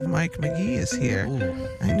Mike McGee is here. Ooh,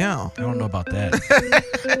 I know. I don't know about that.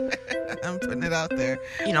 I'm putting it out there.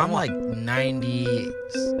 I'm like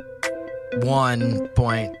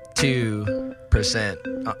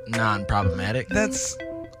 91.2% non-problematic. That's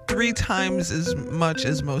 3 times as much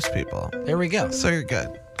as most people. There we go. So you're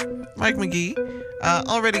good. Mike McGee,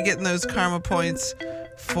 already getting those karma points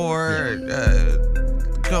for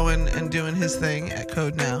going and doing his thing at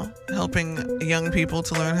CodeNow, helping young people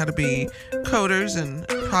to learn how to be coders and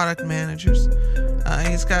product managers.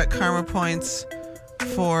 He's got karma points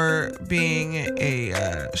for being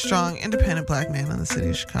a strong, independent black man in the city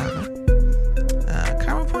of Chicago.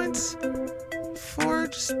 Karma points for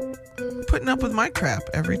just putting up with my crap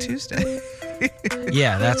every Tuesday.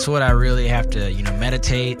 Yeah, that's what I really have to,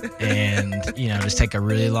 meditate and, just take a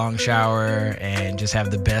really long shower and just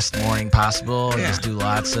have the best morning possible. And just do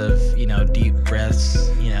lots of, deep breaths,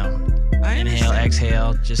 inhale,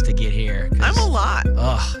 exhale, just to get here. I'm a lot.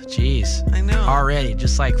 Oh, jeez. I know. Already,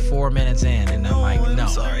 just like 4 minutes in, and I'm like, no. I'm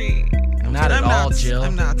sorry. Not at all, Jill.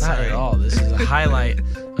 I'm not sorry. Not at all. This is a highlight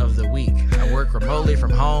of the week. I work remotely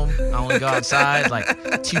from home. I only go outside like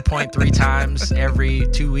 2.3 times every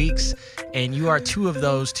 2 weeks, and you are 2 of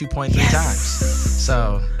those 2.3 times.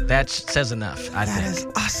 So that says enough, I think. That is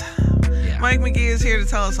awesome. Yeah. Mike McGee is here to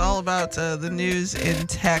tell us all about the news in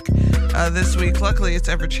tech this week. Luckily, it's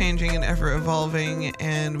ever-changing and ever-evolving,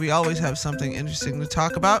 and we always have something interesting to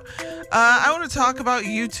talk about. I want to talk about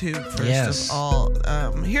YouTube first of all.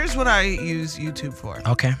 Here's what I use YouTube for.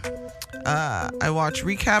 Okay. I watch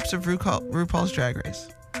recaps of RuPaul's Drag Race.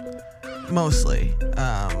 Mostly.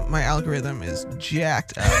 My algorithm is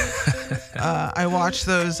jacked up. I watch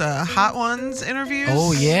those Hot Ones interviews.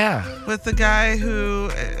 Oh, yeah. With the guy who,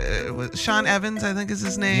 Sean Evans, I think is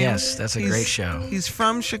his name. Yes, that's a great show. He's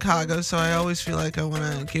from Chicago, so I always feel like I want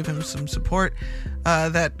to give him some support.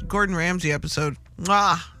 That Gordon Ramsay episode,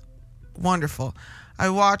 wonderful. I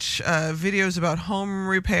watch videos about home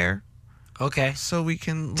repair. Okay. So we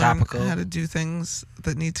can learn how to do things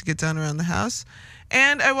that need to get done around the house.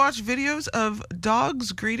 And I watch videos of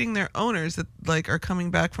dogs greeting their owners that are coming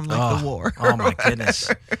back from the war. Oh my goodness.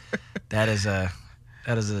 That is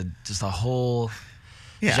just a whole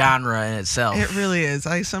genre in itself. It really is.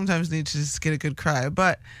 I sometimes need to just get a good cry,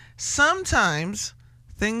 but sometimes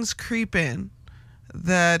things creep in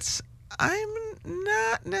that I'm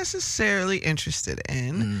not necessarily interested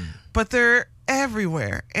in, but they're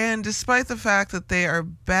everywhere. And despite the fact that they are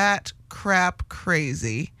bat crap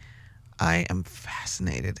crazy, I am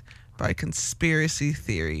fascinated by conspiracy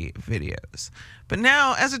theory videos. But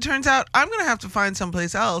now, as it turns out, I'm going to have to find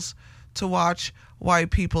someplace else to watch why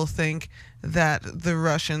people think that the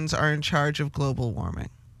Russians are in charge of global warming.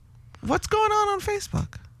 What's going on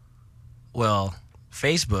Facebook? Well,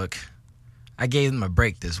 Facebook, I gave them a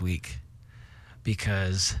break this week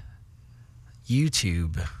because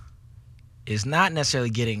YouTube is not necessarily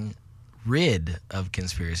getting rid of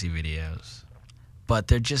conspiracy videos, but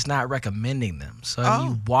they're just not recommending them. So if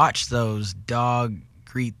you watch those dog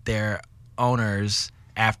greet their owners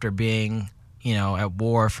after being, at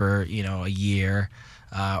war for, a year,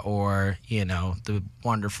 or, the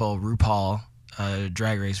wonderful RuPaul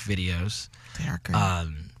Drag Race videos, they are great.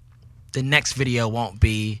 The next video won't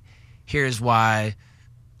be, here's why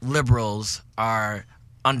liberals are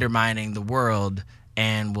undermining the world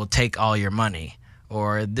and will take all your money,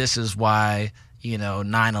 or this is why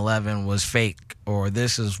 9/11 was fake, or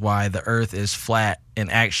this is why the earth is flat and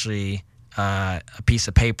actually a piece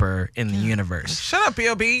of paper in the universe. Shut up,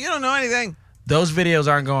 B.O.B. You don't know anything. Those videos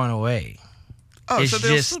aren't going away. So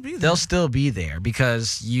they'll still be there. They'll still be there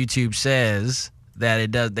because YouTube says that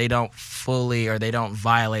they don't fully, or they don't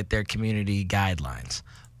violate their community guidelines,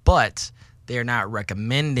 but they're not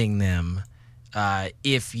recommending them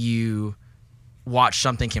if you watch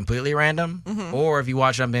something completely random, or if you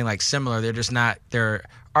watch something similar. They're just not, their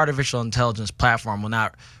artificial intelligence platform will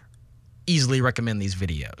not easily recommend these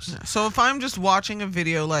videos. So if I'm just watching a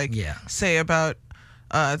video say about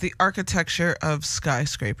the architecture of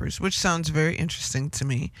skyscrapers, which sounds very interesting to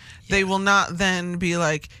me, they will not then be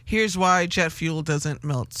like, here's why jet fuel doesn't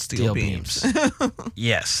melt steel beams.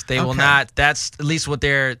 Yes, they will not. That's at least what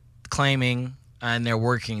they're claiming and they're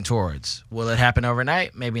working towards. Will it happen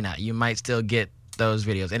overnight? Maybe not. You might still get those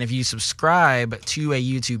videos. And if you subscribe to a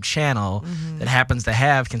YouTube channel that happens to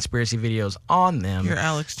have conspiracy videos on them, you're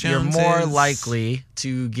Alex Jones, you're more likely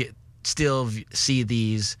to still see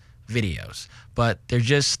these videos. But they're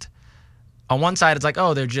just, on one side it's like,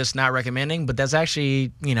 they're just not recommending, but that's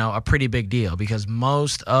actually, a pretty big deal because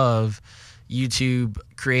most of YouTube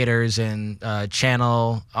creators and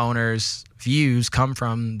channel owners' views come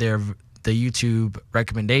from their the YouTube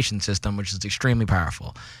recommendation system, which is extremely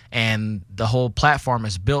powerful. And the whole platform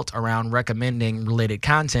is built around recommending related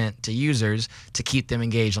content to users to keep them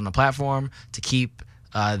engaged on the platform, to keep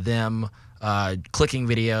them clicking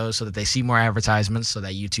videos so that they see more advertisements so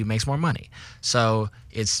that YouTube makes more money. So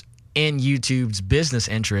it's in YouTube's business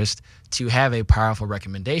interest to have a powerful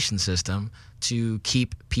recommendation system to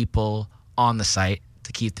keep people on the site,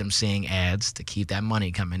 to keep them seeing ads, to keep that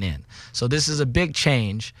money coming in. So this is a big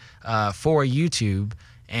change for YouTube,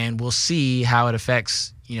 and we'll see how it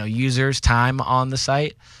affects users' time on the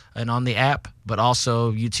site and on the app, but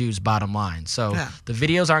also YouTube's bottom line. So the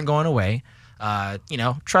videos aren't going away.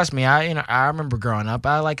 Trust me, I remember growing up,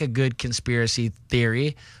 I like a good conspiracy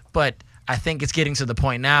theory, but I think it's getting to the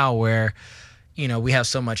point now where we have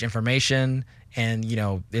so much information, and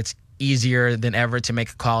it's easier than ever to make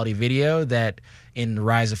a quality video, that in the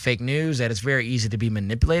rise of fake news, that it's very easy to be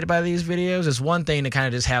manipulated by these videos. It's one thing to kind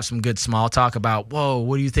of just have some good small talk about, whoa,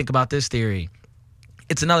 what do you think about this theory?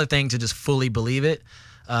 It's another thing to just fully believe it.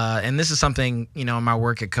 And this is something, in my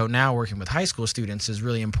work at CodeNow, working with high school students, is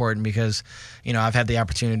really important because, I've had the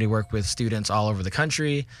opportunity to work with students all over the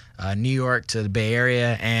country, New York to the Bay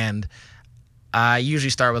Area, and I usually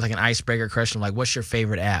start with like an icebreaker question, like, what's your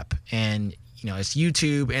favorite app? And it's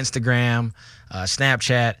YouTube, Instagram,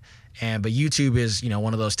 Snapchat, but YouTube is,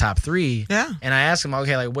 one of those top 3. Yeah. And I ask them,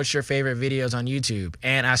 okay, like, what's your favorite videos on YouTube?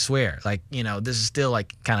 And I swear, like, this is still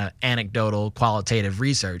like kind of anecdotal, qualitative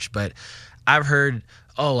research, but I've heard,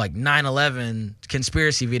 like 9/11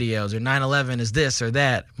 conspiracy videos, or 9/11 is this or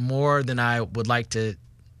that, more than I would like to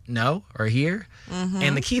know or hear. Mm-hmm.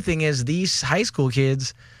 And the key thing is, these high school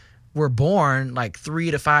kids were born like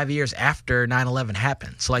 3 to 5 years after 9/11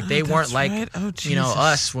 happened. So like they weren't like,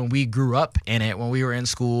 us when we grew up in it, when we were in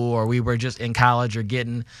school or we were just in college or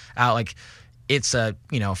getting out. Like it's for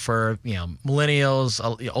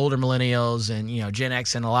millennials, older millennials, and Gen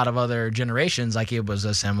X and a lot of other generations, like it was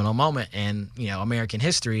a seminal moment in American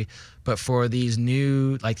history. But for these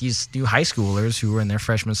new high schoolers who were in their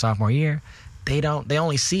freshman, sophomore year, they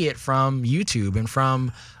only see it from YouTube and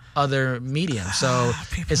from other mediums. So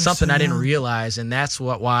it's something I didn't realize, and that's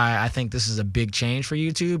why I think this is a big change for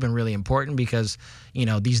YouTube and really important, because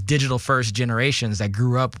these digital first generations that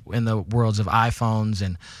grew up in the worlds of iPhones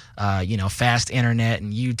and fast internet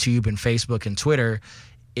and YouTube and Facebook and Twitter,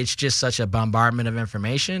 it's just such a bombardment of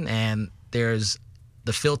information, and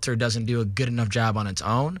the filter doesn't do a good enough job on its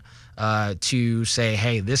own to say,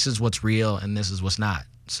 hey, this is what's real and this is what's not.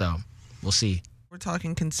 So we'll see. We're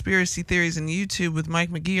talking conspiracy theories in YouTube with Mike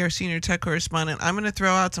McGee, our senior tech correspondent. I'm going to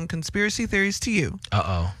throw out some conspiracy theories to you.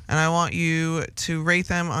 Uh-oh. And I want you to rate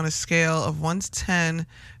them on a scale of 1 to 10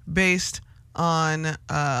 based on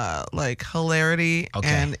hilarity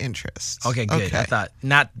and interest. Okay, good. Okay. I thought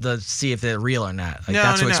not to see if they're real or not. Like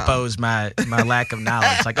no, expose my lack of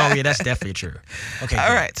knowledge. Like, oh yeah, that's definitely true. Okay.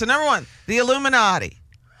 All right. So number 1, the Illuminati.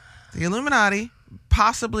 The Illuminati,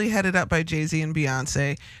 possibly headed up by Jay-Z and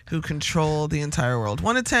Beyonce, who control the entire world.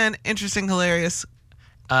 1 to 10, interesting, hilarious.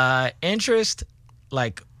 Interest,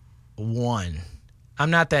 like 1. I'm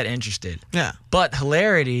not that interested. Yeah. But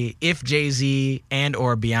hilarity, if Jay-Z and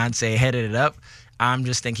or Beyonce headed it up, I'm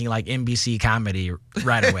just thinking like NBC comedy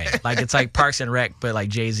right away. Like it's like Parks and Rec, but like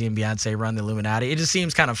Jay-Z and Beyonce run the Illuminati. It just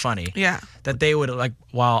seems kind of funny. Yeah. That they would, like,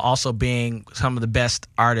 while also being some of the best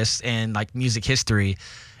artists in like music history,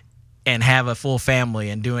 and have a full family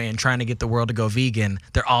and trying to get the world to go vegan,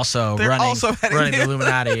 they're also running the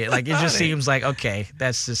Illuminati. Like it just seems like, okay,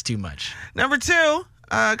 that's just too much. Number 2,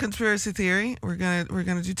 conspiracy theory. We're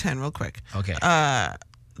gonna do 10 real quick. Okay.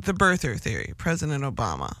 The birther theory, President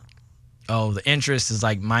Obama. Oh, the interest is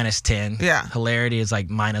like -10. Yeah. Hilarity is like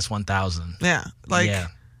 -1,000. Yeah.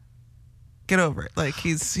 Get over it. Like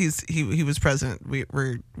he was president.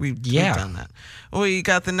 We've done that. We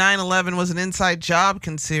got the 9/11 was an inside job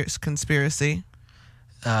conspiracy.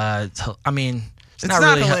 I mean, it's not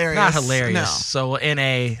really hilarious. Not hilarious. No. So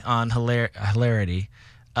NA on hilarity.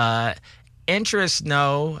 Interest,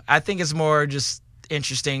 no. I think it's more just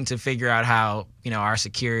interesting to figure out how our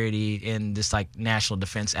security in this like national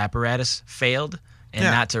defense apparatus failed and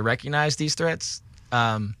not to recognize these threats.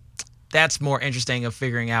 That's more interesting of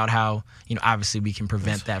figuring out how, obviously we can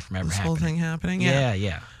prevent that from ever happening. This whole thing happening,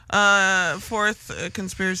 yeah. 4th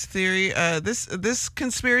conspiracy theory. This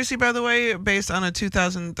conspiracy, by the way, based on a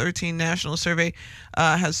 2013 national survey,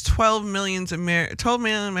 has 12 million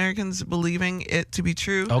Americans believing it to be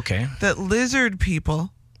true. Okay. That lizard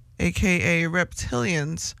people, a.k.a.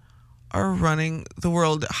 reptilians, are running the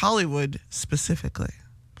world, Hollywood specifically.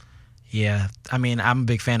 Yeah, I mean, I'm a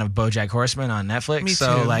big fan of BoJack Horseman on Netflix, Me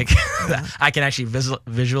so too. like, I can actually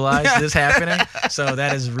visualize this happening. So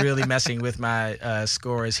that is really messing with my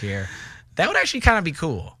scores here. That would actually kind of be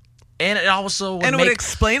cool, and it also would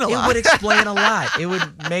explain a lot. It would explain a lot. It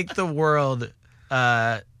would make the world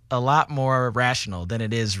a lot more rational than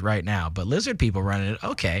it is right now. But lizard people running it,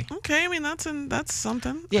 okay. Okay, I mean that's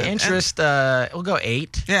something. Yeah, interest. We'll go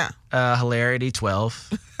 8. Yeah. Hilarity 12.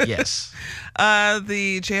 Yes.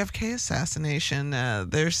 The JFK assassination.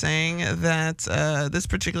 They're saying that this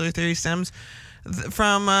particular theory stems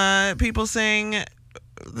from people saying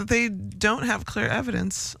that they don't have clear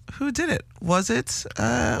evidence. Who did it? Was it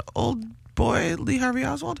old boy Lee Harvey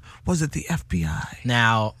Oswald? Was it the FBI?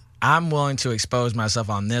 Now, I'm willing to expose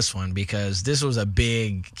myself on this one because this was a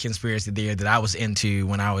big conspiracy theory that I was into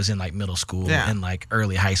when I was in like middle school and like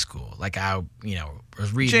early high school. Like I,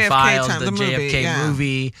 was reading JFK files, time, the movie, JFK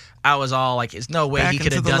movie. I was all like, "It's no way he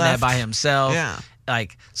could have done that by himself." Yeah.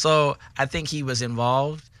 Like, so I think he was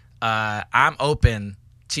involved. I'm open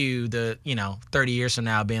to the 30 years from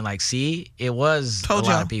now being like, see, it was a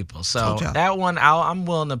lot of people. So that one, I'm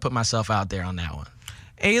willing to put myself out there on that one.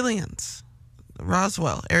 Aliens.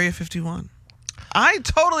 Roswell, Area 51. I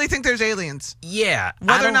totally think there's aliens. Yeah.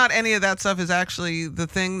 Whether or not any of that stuff is actually the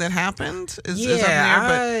thing that happened is up in the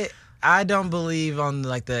air. But I don't believe on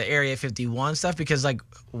like the Area 51 stuff because like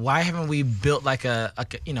why haven't we built like a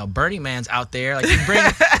Burning Man's out there? Like you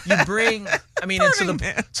bring I mean it's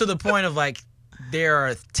to the point of like there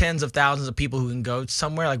are tens of thousands of people who can go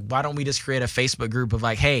somewhere. Like, why don't we just create a Facebook group of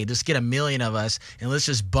like, hey, just get 1 million of us and let's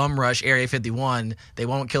just bum rush Area 51. They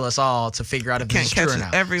won't kill us all to figure out if this is true or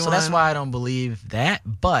not. Everyone. So that's why I don't believe that.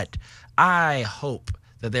 But I hope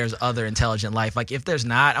that there's other intelligent life. Like, if there's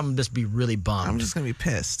not, I'm gonna just be really bummed. I'm just gonna be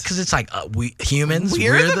pissed because it's like we humans,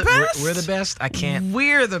 we're the best. We're the best. I can't.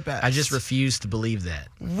 We're the best. I just refuse to believe that.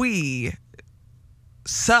 We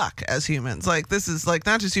suck as humans. Like this is like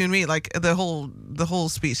not just you and me, like the whole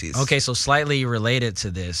species. Okay, so slightly related to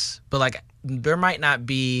this, but like there might not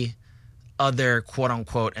be other quote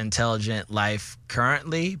unquote intelligent life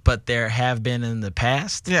currently, but there have been in the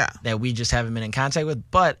past that we just haven't been in contact with.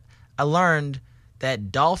 But I learned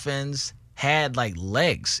that dolphins had like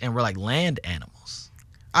legs and were like land animals.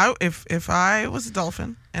 If I was a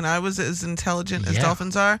dolphin and I was as intelligent as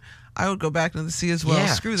dolphins are, I would go back into the sea as well. Yeah.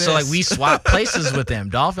 Screw this. So like we swapped places with them.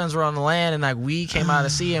 Dolphins were on the land and like we came out of the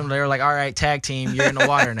sea and they were like, all right, tag team, you're in the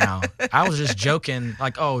water now. I was just joking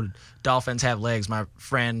like, oh, dolphins have legs. My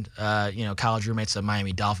friend, college roommate's a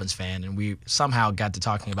Miami Dolphins fan, and we somehow got to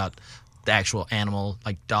talking about the actual animal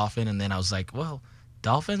like dolphin, and then I was like, well,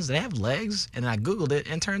 dolphins, they have legs? And I Googled it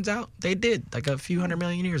and turns out they did like a few 100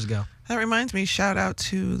 million years ago. That reminds me, shout out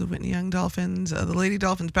to the Whitney Young Dolphins, the Lady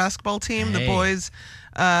Dolphins basketball team, the boys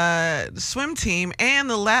swim team, and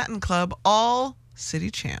the Latin Club, all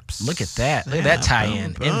city champs. Look at that. Look at that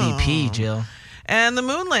tie-in. Boom. MVP, Jill. And the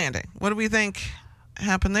moon landing. What do we think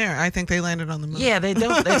happened there? I think they landed on the moon. Yeah, they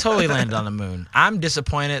totally landed on the moon. I'm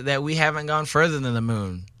disappointed that we haven't gone further than the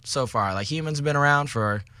moon so far. Like humans have been around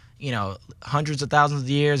for, hundreds of thousands of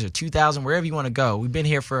years or 2,000, wherever you want to go. We've been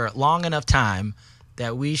here for a long enough time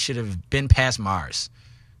that we should have been past Mars.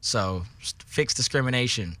 So fix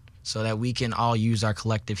discrimination so that we can all use our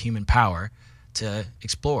collective human power to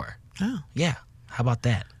explore. Oh. Yeah. How about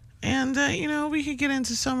that? And, we could get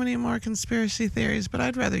into so many more conspiracy theories, but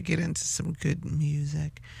I'd rather get into some good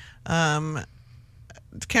music.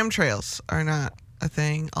 Chemtrails are not a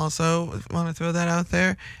thing. Also, want to throw that out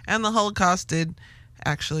there. And the Holocaust did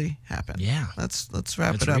actually happen. Yeah. Let's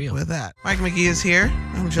wrap it up with that. Mike McGee is here.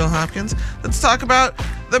 I'm Jill Hopkins. Let's talk about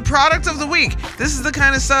the product of the week. This is the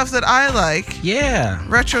kind of stuff that I like. Yeah.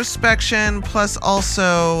 Retrospection plus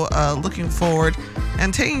also looking forward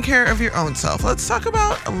and taking care of your own self. Let's talk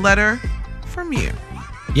about a letter from you.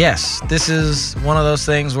 Yes. This is one of those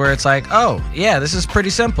things where it's like, oh, yeah, this is pretty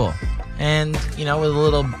simple. And, with a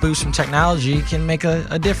little boost from technology can make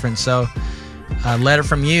a difference. So a letter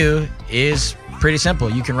from you is pretty simple.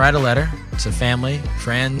 You can write a letter to family,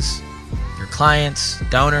 friends, your clients,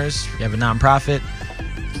 donors. If you have a nonprofit,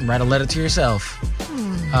 you can write a letter to yourself.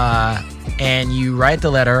 And you write the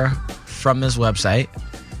letter from this website,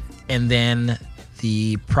 and then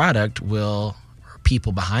the product will, or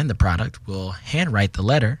people behind the product will handwrite the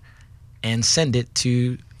letter and send it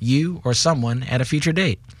to you or someone at a future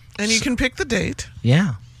date. And you can pick the date.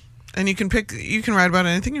 Yeah. And you can write about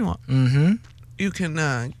anything you want. Mm-hmm. You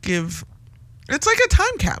can give... It's like a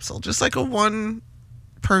time capsule, just like a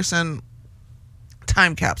one-person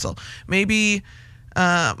time capsule. Maybe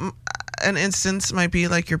an instance might be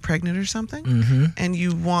like you're pregnant or something, and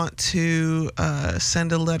you want to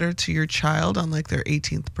send a letter to your child on like their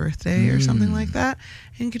 18th birthday or something like that,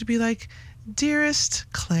 and you could be like, "Dearest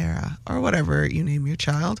Clara," or whatever you name your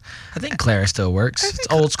child. I think Clara still works. It's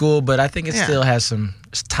old school, but I think it still has some.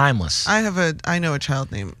 It's timeless. I know a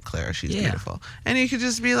child named Clara. She's beautiful, and you could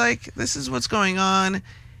just be like, "This is what's going on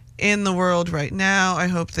in the world right now. I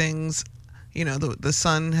hope things." The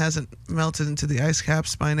sun hasn't melted into the ice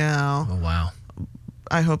caps by now. Oh, wow.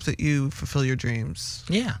 I hope that you fulfill your dreams.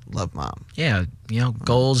 Yeah. Love, Mom. Yeah.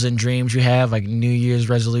 Goals and dreams you have, like New Year's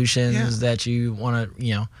resolutions that you want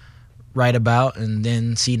to, write about and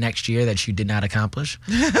then see next year that you did not accomplish.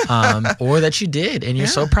 Or that you did and you're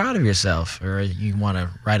so proud of yourself. Or you want to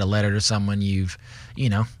write a letter to someone you've,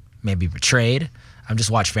 maybe betrayed. I've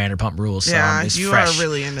just watched Vanderpump Rules, so it's you fresh. are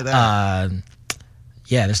really into that.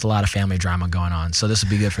 Yeah, there's a lot of family drama going on, so this would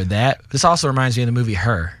be good for that. This also reminds me of the movie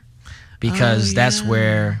Her, because that's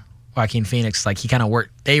where Joaquin Phoenix, like, he kind of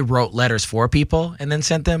worked. They wrote letters for people and then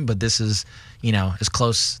sent them, but this is, is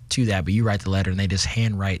close to that. But you write the letter and they just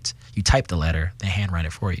handwrite. You type the letter, they handwrite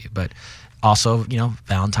it for you. But also,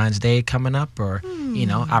 Valentine's Day coming up, or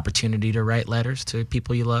opportunity to write letters to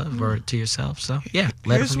people you love or to yourself. So yeah,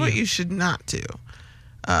 here's what you should not do.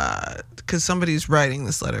 Because somebody's writing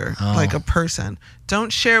this letter, like a person.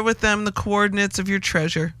 Don't share with them the coordinates of your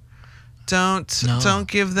treasure. Don't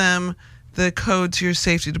give them the code to your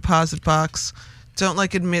safety deposit box. Don't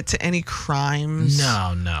admit to any crimes.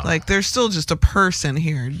 No. Like, there's still just a person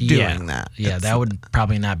here doing that. Yeah, that would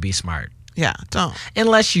probably not be smart. Yeah, don't.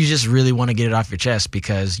 Unless you just really want to get it off your chest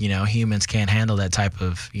because, humans can't handle that type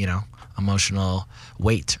of, emotional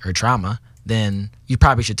weight or trauma. Then you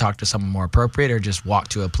probably should talk to someone more appropriate or just walk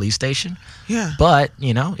to a police station. Yeah. But,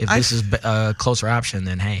 if this is a closer option,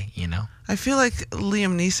 then hey, I feel like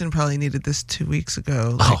Liam Neeson probably needed this 2 weeks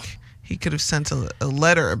ago. He could have sent a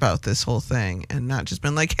letter about this whole thing and not just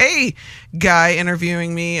been like, "Hey, guy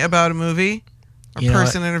interviewing me about a movie." Or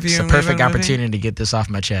person interviewing me about a movie. It's a perfect opportunity to get this off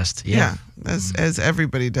my chest. Yeah. As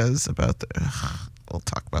everybody does about the... we'll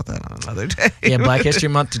talk about that on another day. Yeah, Black History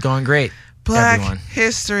Month is going great. Black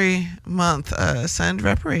History Month. Send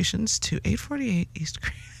reparations to 848 East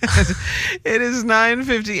Green. It is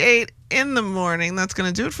 9:58 in the morning. That's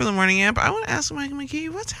going to do it for the morning amp. I want to ask Mike McGee,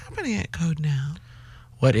 what's happening at CodeNow?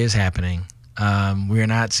 What is happening? We are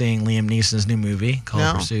not seeing Liam Neeson's new movie,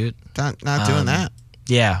 Cold Pursuit. Not doing that.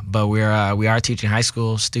 Yeah, but we are teaching high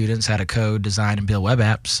school students how to code, design, and build web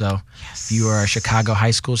apps. So if you are a Chicago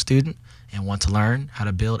high school student and want to learn how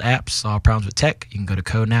to build apps, solve problems with tech, you can go to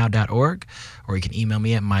CodeNow.org, or you can email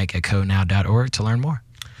me at mike@CodeNow.org to learn more.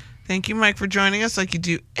 Thank you, Mike, for joining us like you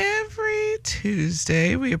do every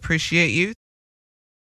Tuesday. We appreciate you.